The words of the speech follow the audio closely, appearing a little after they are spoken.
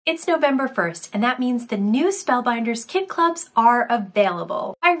It's November 1st, and that means the new Spellbinders Kit Clubs are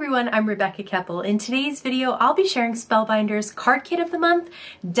available. Hi everyone, I'm Rebecca Keppel. In today's video, I'll be sharing Spellbinders Card Kit of the Month,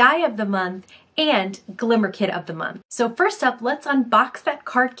 Die of the Month, and Glimmer Kit of the Month. So first up, let's unbox that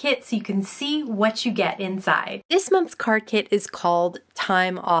card kit so you can see what you get inside. This month's card kit is called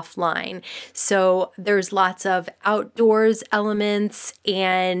Time Offline. So there's lots of outdoors elements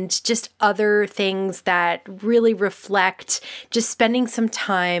and just other things that really reflect just spending some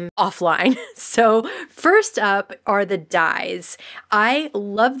time offline. So first up are the dies. I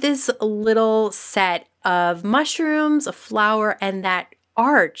love this little set of mushrooms, a flower, and that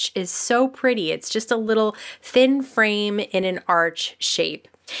arch is so pretty. It's just a little thin frame in an arch shape.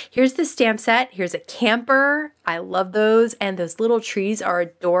 Here's the stamp set. Here's a camper. I love those, and those little trees are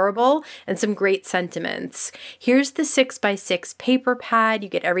adorable and some great sentiments. Here's the 6x6 paper pad. You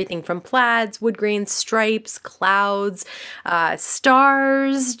get everything from plaids, wood grain, stripes, clouds,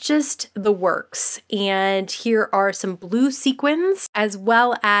 stars, just the works. And here are some blue sequins as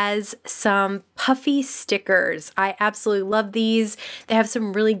well as some puffy stickers. I absolutely love these. They have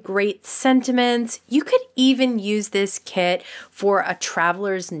some really great sentiments. You could even use this kit for a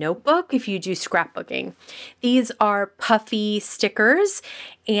traveler's notebook if you do scrapbooking. These are puffy stickers,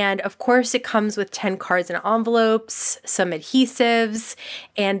 and of course it comes with 10 cards and envelopes, some adhesives,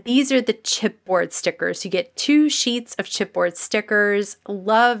 and these are the chipboard stickers. You get 2 sheets of chipboard stickers.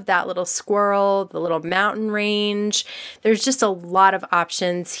 Love that little squirrel, the little mountain range. There's just a lot of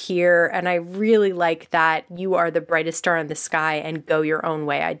options here, and I really like that you are the brightest star in the sky and go your own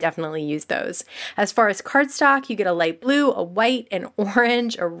way. I definitely use those. As far as cardstock, you get a light blue, a white, an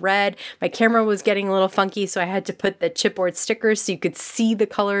orange, a red. My camera was getting a little funky, so I had to put the chipboard stickers so you could see the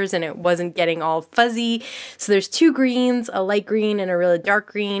colors and it wasn't getting all fuzzy. So there's 2 greens, a light green and a really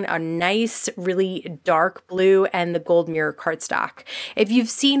dark green, a nice, really dark blue, and the gold mirror cardstock. If you've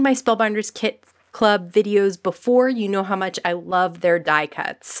seen my Spellbinders Kit Club videos before, you know how much I love their die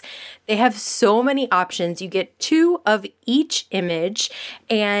cuts. They have so many options. You get 2 of each image,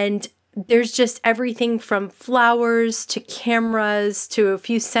 and there's just everything from flowers to cameras to a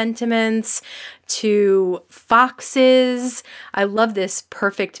few sentiments to foxes. I love this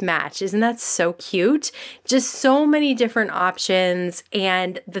perfect match. Isn't that so cute? Just so many different options.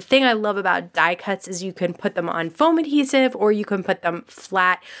 And the thing I love about die cuts is you can put them on foam adhesive, or you can put them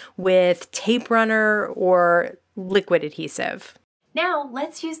flat with tape runner or liquid adhesive. Now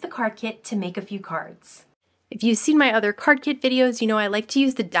let's use the card kit to make a few cards. If you've seen my other card kit videos, you know I like to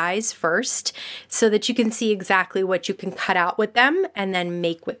use the dies first so that you can see exactly what you can cut out with them and then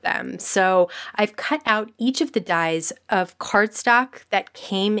make with them. So I've cut out each of the dies of cardstock that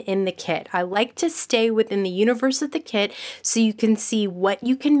came in the kit. I like to stay within the universe of the kit so you can see what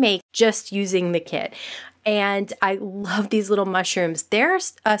you can make just using the kit. And I love these little mushrooms. Their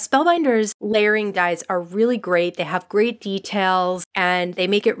Spellbinders layering dies are really great. They have great details, and they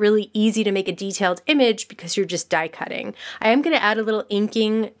make it really easy to make a detailed image because you're just die cutting. I am going to add a little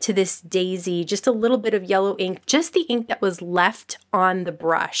inking to this daisy, just a little bit of yellow ink, just the ink that was left on the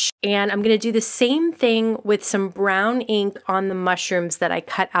brush. And I'm going to do the same thing with some brown ink on the mushrooms that I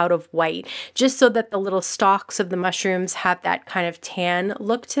cut out of white, just so that the little stalks of the mushrooms have that kind of tan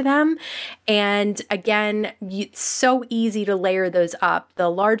look to them. And again, it's so easy to layer those up. The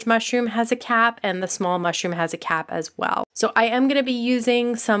large mushroom has a cap and the small mushroom has a cap as well. So I am going to be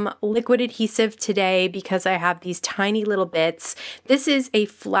using some liquid adhesive today because I have these tiny little bits. This is a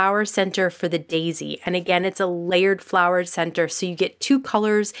flower center for the daisy. And again, it's a layered flower center. So you get 2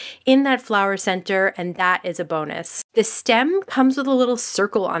 colors in that flower center, and that is a bonus. The stem comes with a little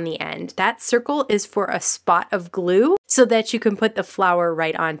circle on the end. That circle is for a spot of glue so that you can put the flower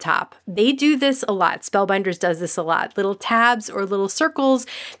right on top. They do this a lot. Spellbinders does this a lot. Little tabs or little circles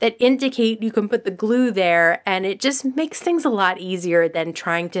that indicate you can put the glue there, and it just makes things a lot easier than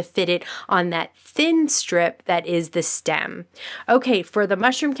trying to fit it on that thin strip that is the stem. Okay, for the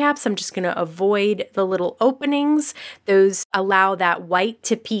mushroom caps, I'm just going to avoid the little openings. Those allow that white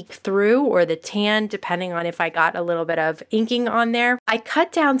to peek through, or the tan, depending on if I got a little bit of inking on there. I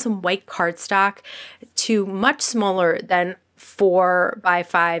cut down some white cardstock to much smaller than 4 by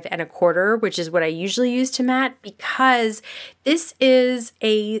 5 1/4, which is what I usually use to mat, because this is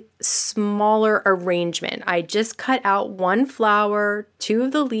a smaller arrangement. I just cut out 1 flower, 2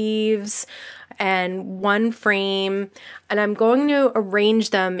 of the leaves, and one frame, and I'm going to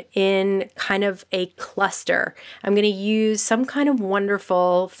arrange them in kind of a cluster. I'm going to use some kind of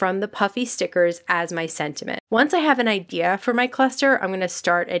wonderful from the puffy stickers as my sentiment. Once I have an idea for my cluster, I'm going to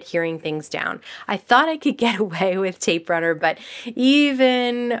start adhering things down. I thought I could get away with tape runner, but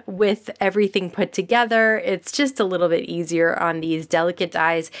even with everything put together, it's just a little bit easier on these delicate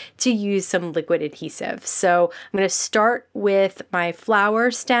dies to use some liquid adhesive. So I'm going to start with my flower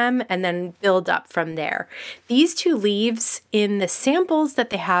stem and then build up from there. These two leaves in the samples that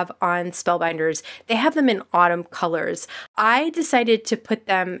they have on Spellbinders, they have them in autumn colors. I decided to put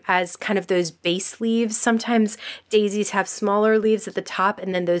them as kind of those base leaves. Sometimes daisies have smaller leaves at the top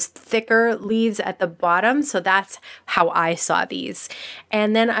and then those thicker leaves at the bottom. So that's how I saw these.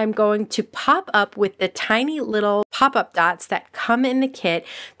 And then I'm going to pop up with the tiny little pop-up dots that come in the kit,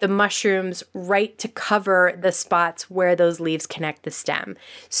 the mushrooms right to cover the spots where those leaves connect the stem.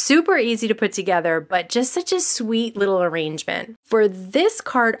 Super easy to put together, but just such a sweet little arrangement. For this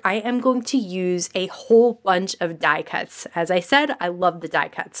card, I am going to use a whole bunch of die cuts. As I said, I love the die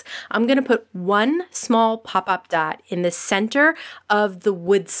cuts. I'm going to put one small pop-up dot in the center of the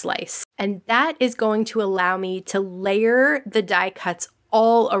wood slice, and that is going to allow me to layer the die cuts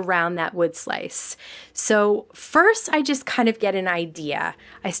all around that wood slice. So first I just kind of get an idea.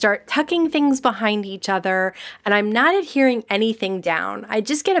 I start tucking things behind each other and I'm not adhering anything down. I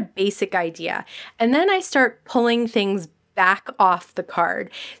just get a basic idea. And then I start pulling things back off the card.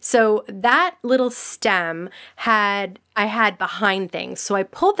 So that little stem I had behind things. So I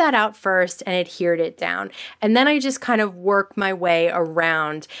pulled that out first and adhered it down. And then I just kind of work my way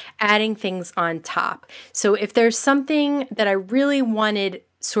around adding things on top. So if there's something that I really wanted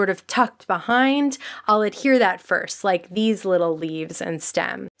sort of tucked behind, I'll adhere that first, like these little leaves and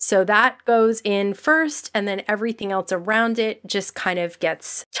stem. So that goes in first, and then everything else around it just kind of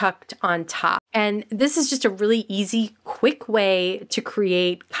gets tucked on top. And this is just a really easy, quick way to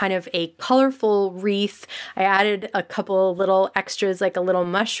create kind of a colorful wreath. I added a couple little extras, like a little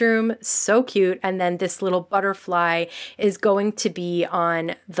mushroom, so cute. And then this little butterfly is going to be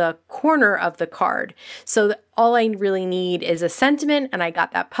on the corner of the card. So all I really need is a sentiment, and I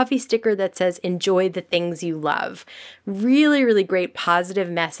got that puffy sticker that says, enjoy the things you love. Really, really great positive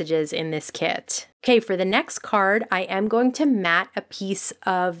messages in this kit. Okay, for the next card, I am going to mat a piece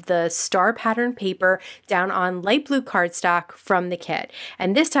of the star pattern paper down on light blue cardstock from the kit.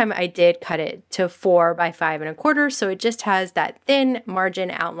 And this time I did cut it to 4 by 5 1/4, so it just has that thin margin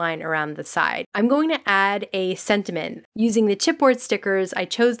outline around the side. I'm going to add a sentiment. Using the chipboard stickers, I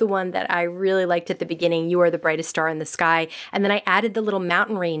chose the one that I really liked at the beginning, You Are the Brightest Star in the Sky, and then I added the little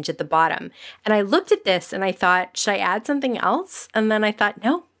mountain range at the bottom. And I looked at this and I thought, should I add something else? And then I thought,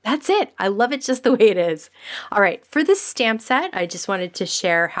 no. That's it. I love it just the way it is. All right, for this stamp set, I just wanted to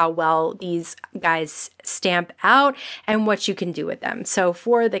share how well these guys stamp out and what you can do with them. So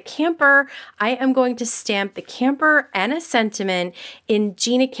for the camper, I am going to stamp the camper and a sentiment in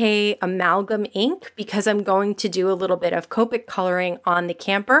Gina K Amalgam ink because I'm going to do a little bit of Copic coloring on the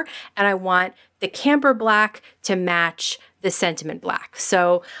camper, and I want the camper black to match the sentiment black.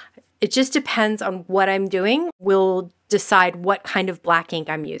 So it just depends on what I'm doing. We'll decide what kind of black ink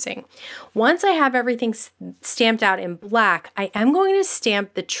I'm using. Once I have everything stamped out in black, I am going to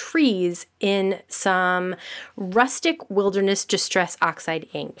stamp the trees in some Rustic Wilderness Distress Oxide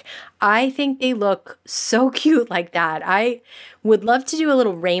ink. I think they look so cute like that. I would love to do a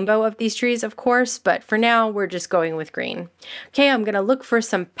little rainbow of these trees, of course, but for now we're just going with green. Okay, I'm gonna look for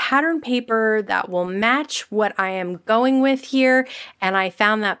some pattern paper that will match what I am going with here, and I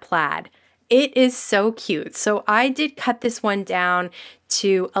found that plaid. It is so cute. So I did cut this one down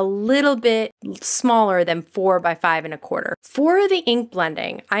to a little bit smaller than 4 by 5 1/4. For the ink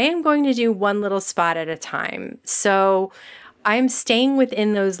blending, I am going to do one little spot at a time. So I'm staying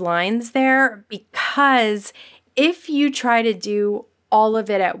within those lines there because if you try to do all of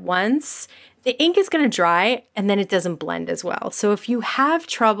it at once, the ink is going to dry and then it doesn't blend as well. So if you have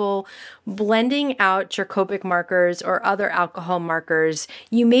trouble blending out your Copic markers or other alcohol markers,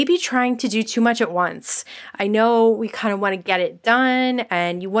 you may be trying to do too much at once. I know we kind of want to get it done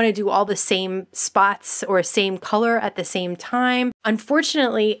and you want to do all the same spots or same color at the same time.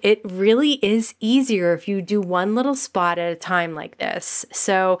 Unfortunately, it really is easier if you do one little spot at a time like this.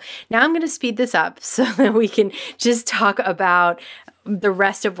 So now I'm going to speed this up so that we can just talk about the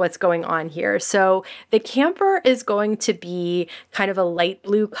rest of what's going on here. So the camper is going to be kind of a light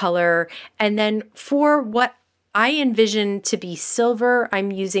blue color. And then for what I envision to be silver,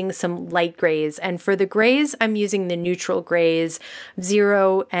 I'm using some light grays. And for the grays, I'm using the neutral grays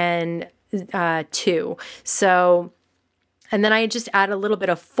 0 and 2. So And then I just add a little bit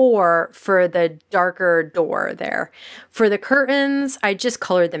of 4 for the darker door there. For the curtains, I just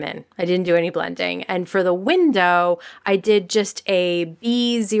colored them in. I didn't do any blending. And for the window, I did just a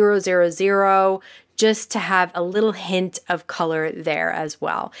B000 just to have a little hint of color there as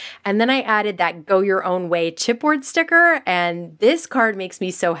well. And then I added that Go Your Own Way chipboard sticker, and this card makes me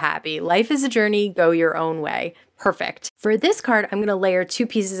so happy. Life is a journey, go your own way. Perfect. For this card, I'm going to layer 2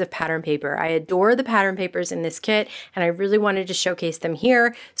 pieces of pattern paper. I adore the pattern papers in this kit, and I really wanted to showcase them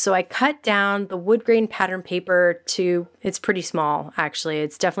here. So I cut down the wood grain pattern paper to, it's pretty small actually.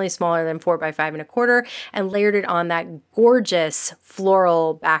 It's definitely smaller than 4 by 5¼ and layered it on that gorgeous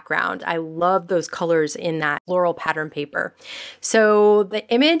floral background. I love those colors in that floral pattern paper. So the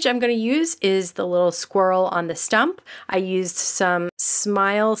image I'm going to use is the little squirrel on the stump. I used some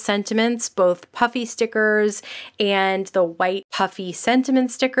Smile Sentiments, both puffy stickers and the white puffy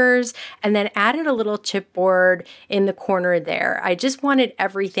sentiment stickers, and then added a little chipboard in the corner there. I just wanted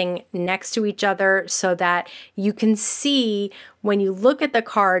everything next to each other so that you can see when you look at the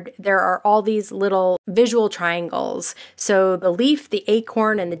card, there are all these little visual triangles. So the leaf, the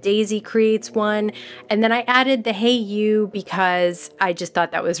acorn, and the daisy creates one. And then I added the Hey You because I just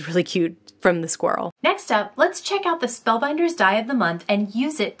thought that was really cute from the squirrel. Next up, let's check out the Spellbinders Die of the Month and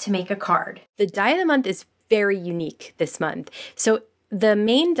use it to make a card. The Die of the Month is very unique this month. So the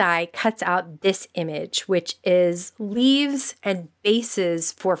main die cuts out this image, which is leaves and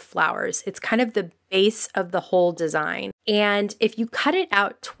bases for flowers. It's kind of the base of the whole design. And if you cut it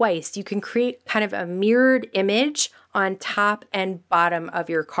out twice, you can create kind of a mirrored image on top and bottom of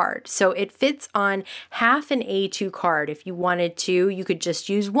your card. So it fits on half an A2 card. If you wanted to, you could just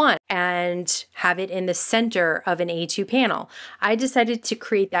use one and have it in the center of an A2 panel. I decided to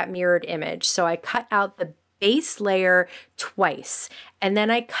create that mirrored image. So I cut out the base layer twice, and then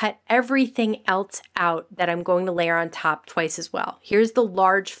I cut everything else out that I'm going to layer on top twice as well. Here's the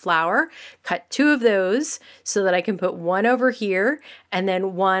large flower, cut 2 of those so that I can put one over here and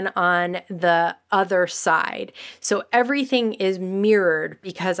then one on the other side. So everything is mirrored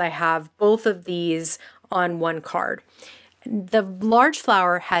because I have both of these on one card. The large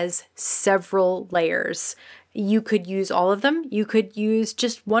flower has several layers. You could use all of them, you could use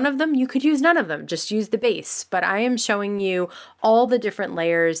just one of them, you could use none of them, just use the base. But I am showing you all the different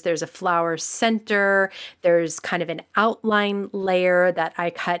layers. There's a flower center, there's kind of an outline layer that I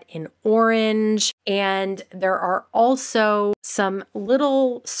cut in orange, and there are also some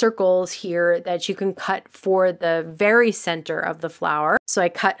little circles here that you can cut for the very center of the flower. So I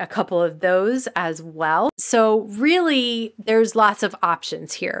cut a couple of those as well. So really, there's lots of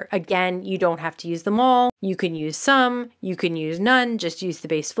options here. Again, you don't have to use them all. You can use some, you can use none, just use the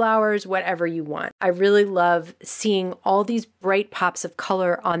base flowers, whatever you want. I really love seeing all these bright pops of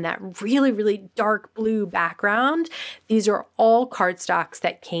color on that really, really dark blue background. These are all cardstocks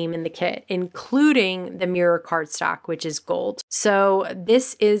that came in the kit, including the mirror cardstock, which is gold. So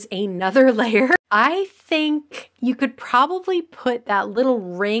this is another layer. I think you could probably put that little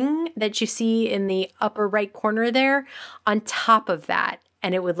ring that you see in the upper right corner there on top of that,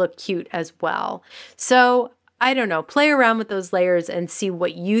 and it would look cute as well. So I don't know, play around with those layers and see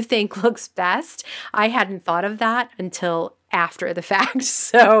what you think looks best. I hadn't thought of that until after the fact,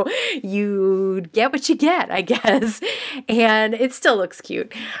 so you get what you get, I guess, and it still looks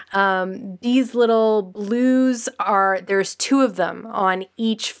cute. These little blues there's 2 of them on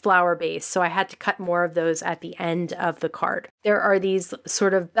each flower base, so I had to cut more of those at the end of the card. There are these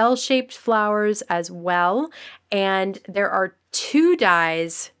sort of bell-shaped flowers as well, and there are 2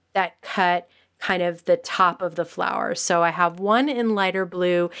 dies that cut kind of the top of the flower. So I have one in lighter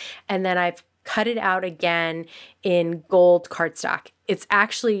blue, and then I've cut it out again in gold cardstock. It's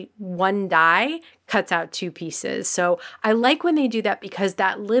actually one die cuts out 2 pieces. So I like when they do that because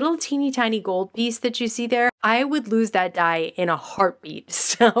that little teeny tiny gold piece that you see there, I would lose that die in a heartbeat.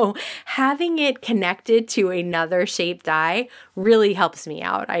 So having it connected to another shaped die really helps me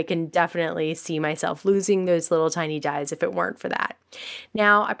out. I can definitely see myself losing those little tiny dies if it weren't for that.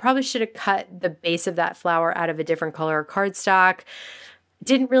 Now, I probably should have cut the base of that flower out of a different color cardstock.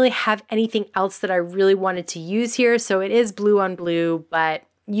 Didn't really have anything else that I really wanted to use here, so it is blue on blue, but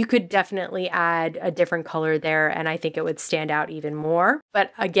you could definitely add a different color there and I think it would stand out even more.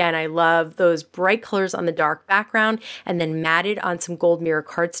 But again, I love those bright colors on the dark background and then matted on some gold mirror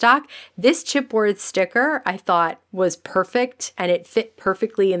cardstock. This chipboard sticker I thought was perfect, and it fit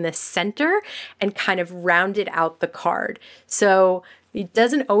perfectly in the center and kind of rounded out the card. So it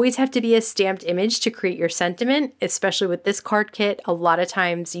doesn't always have to be a stamped image to create your sentiment, especially with this card kit. A lot of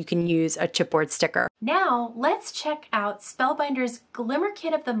times you can use a chipboard sticker. Now let's check out Spellbinders Glimmer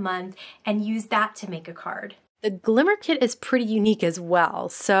Kit of the Month and use that to make a card. The Glimmer kit is pretty unique as well.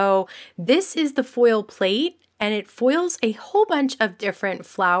 So this is the foil plate, and it foils a whole bunch of different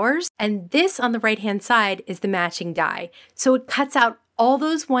flowers. And this on the right-hand side is the matching die. So it cuts out all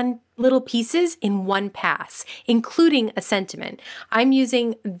those little pieces in one pass, including a sentiment. I'm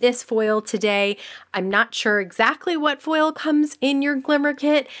using this foil today. I'm not sure exactly what foil comes in your Glimmer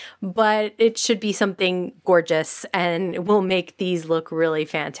kit, but it should be something gorgeous and will make these look really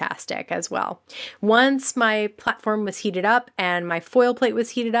fantastic as well. Once my platform was heated up and my foil plate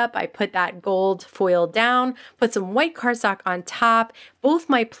was heated up, I put that gold foil down, put some white cardstock on top, both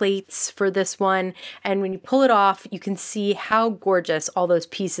my plates for this one, and when you pull it off, you can see how gorgeous all those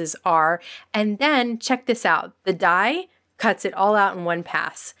pieces are. And then check this out, the die cuts it all out in one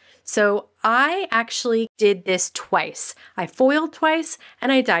pass. So I actually did this twice. I foiled twice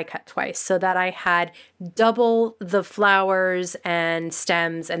and I die cut twice so that I had double the flowers and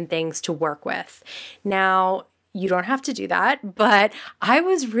stems and things to work with. Now, you don't have to do that, but I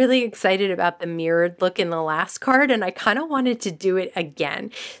was really excited about the mirrored look in the last card and I kind of wanted to do it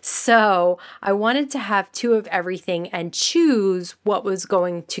again. So I wanted to have two of everything and choose what was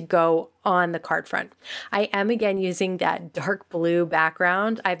going to go on the card front. I am again using that dark blue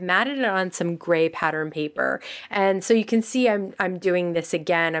background. I've matted it on some gray pattern paper. And so you can see I'm doing this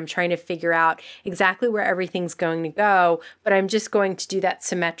again. I'm trying to figure out exactly where everything's going to go, but I'm just going to do that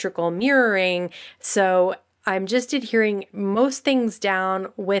symmetrical mirroring. So I'm just adhering most things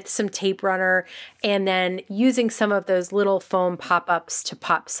down with some tape runner and then using some of those little foam pop-ups to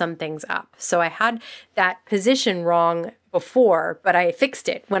pop some things up. So I had that position wrong before, but I fixed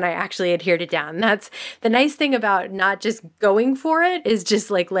it when I actually adhered it down. That's the nice thing about not just going for it, is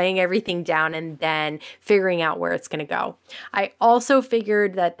just like laying everything down and then figuring out where it's going to go. I also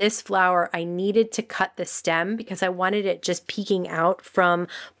figured that this flower, I needed to cut the stem because I wanted it just peeking out from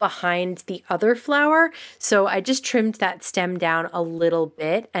behind the other flower. So I just trimmed that stem down a little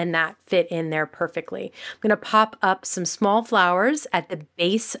bit and that fit in there perfectly. I'm going to pop up some small flowers at the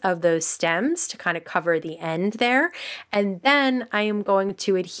base of those stems to kind of cover the end there. And then I am going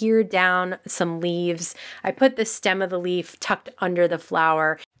to adhere down some leaves. I put the stem of the leaf tucked under the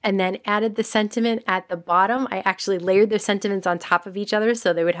flower and then added the sentiment at the bottom. I actually layered the sentiments on top of each other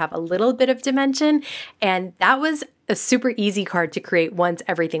so they would have a little bit of dimension. And that was a super easy card to create once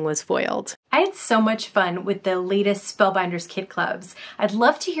everything was foiled. I had so much fun with the latest Spellbinders Kit Clubs. I'd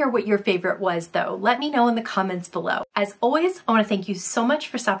love to hear what your favorite was though. Let me know in the comments below. As always, I want to thank you so much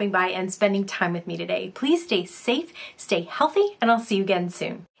for stopping by and spending time with me today. Please stay safe, stay healthy, and I'll see you again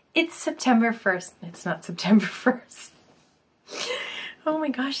soon. It's September 1st. It's not September 1st. Oh my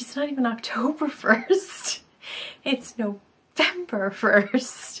gosh, it's not even October 1st. It's November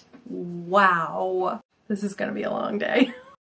 1st. Wow. This is gonna be a long day.